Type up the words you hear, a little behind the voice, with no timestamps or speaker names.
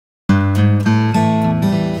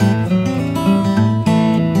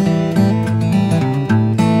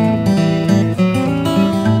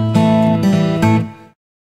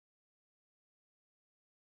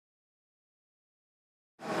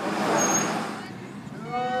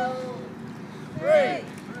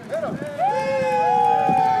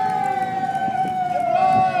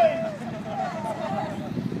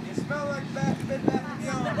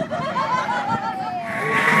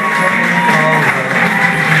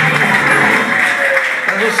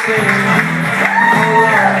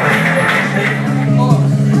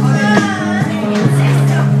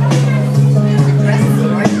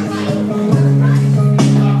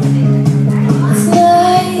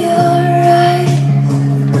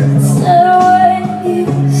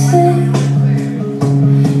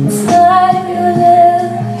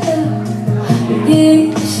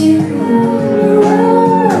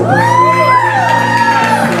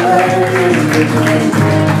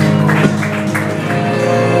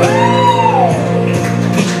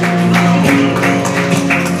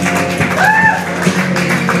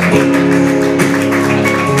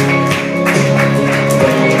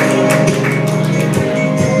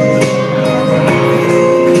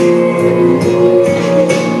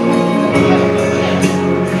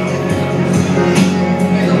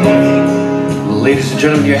Ladies and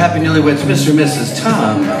gentlemen, your happy newlyweds, Mr. and Mrs.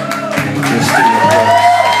 Tom and Christina.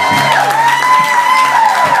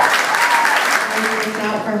 I worked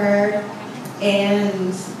out for her,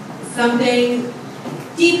 and something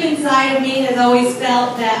deep inside of me has always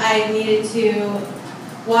felt that I needed to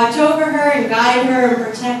watch over her and guide her and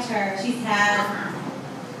protect her. She's had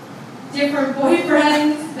different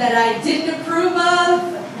boyfriends that I didn't approve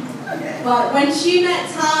of, but when she met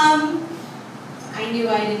Tom, I knew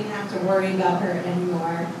I didn't have to worry about her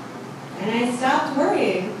anymore. And I stopped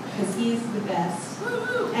worrying, because he's the best.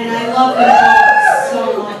 And I love them both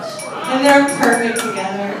so much. And they're perfect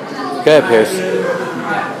together. Go ahead, Pierce.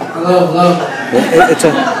 Hello.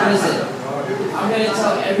 Listen, I'm going to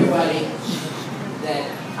tell everybody that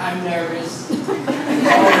I'm nervous. And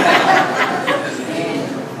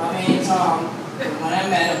my man Tom, when I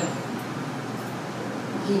met him,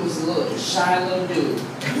 he was a shy little dude.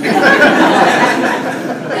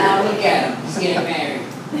 Now look at him, he's getting married.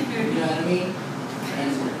 You know what I mean?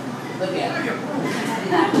 And look at him.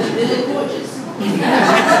 They look gorgeous.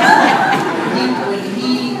 When he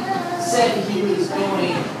said he was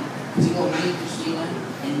going to go meet Christina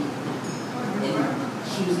and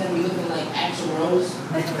she was going to be looking like Axl Rose,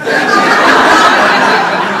 I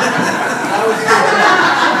was all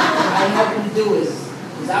I helped him do his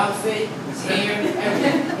outfit, his hair,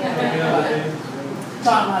 everything.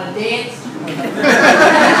 Taught him how to dance.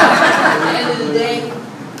 At the end of the day,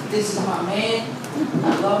 this is my man. I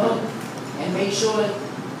love him. And make sure,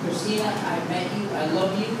 Christina, I met you, I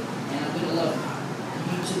love you, and I'm going to love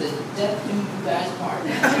you to the death do you guys part.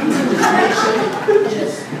 Make sure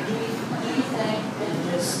just do your thing and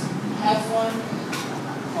just have fun.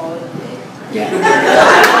 Call it a day. Yeah.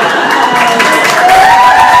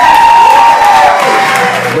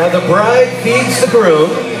 now the bride feeds the groom.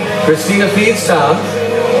 Christina feeds Tom.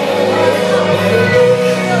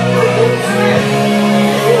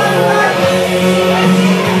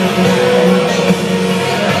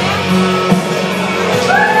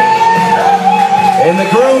 And the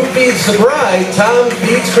groom feeds the bride. Tom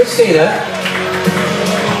feeds Christina.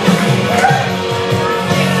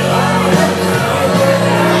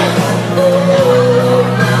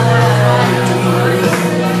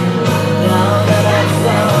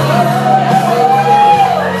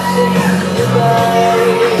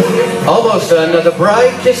 Almost done. Now the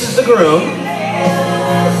bride kisses the groom.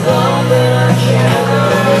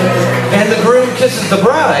 And the groom kisses the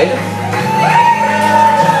bride.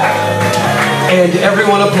 And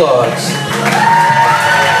everyone applauds.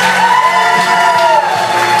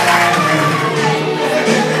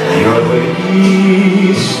 You're the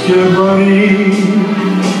Easter bunny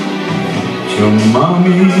to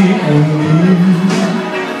mommy and me.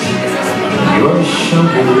 Your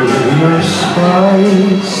sugar, your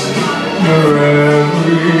spice, your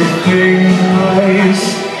everything nice,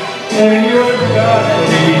 and your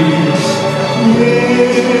daddy's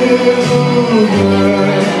little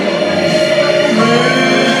girl.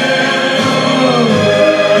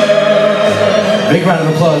 Big round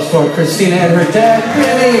of applause for Christina and her dad,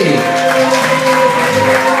 Billy.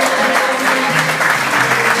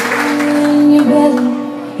 When you're better,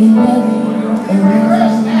 you're never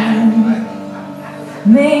alone.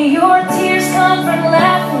 May your tears come from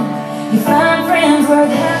laughing. You find friends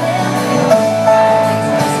worth having.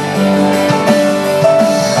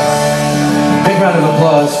 Big round of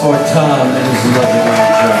applause for Tom and his lovely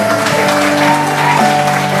wife, Joe.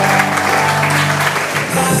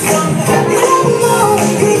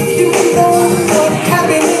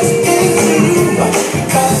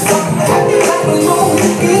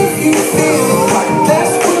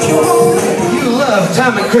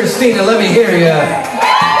 Tom and Christina, let me hear ya.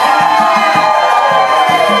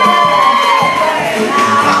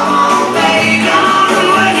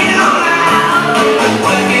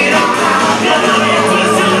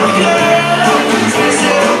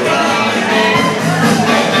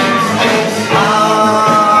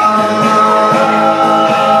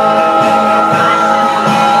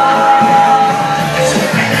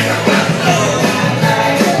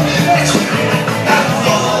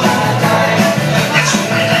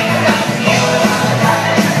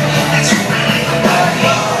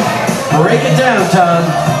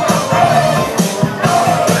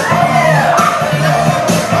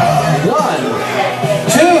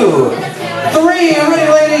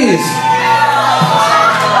 please.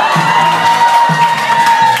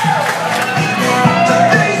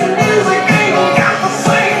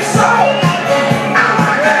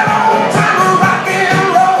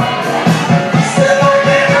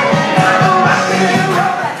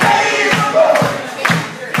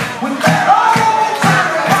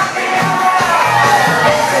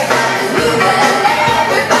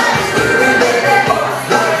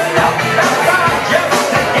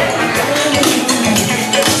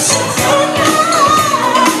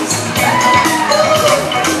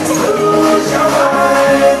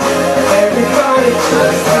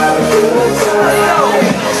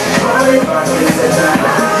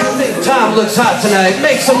 Tom looks hot tonight.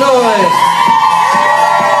 Make some noise.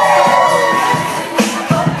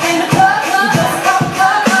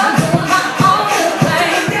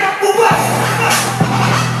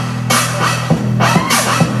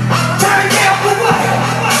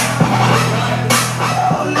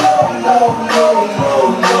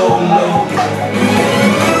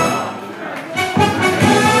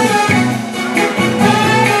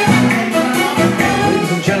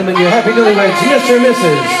 Your happy newlyweds, Mr. and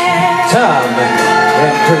Mrs. Tom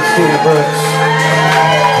and Christina Brooks.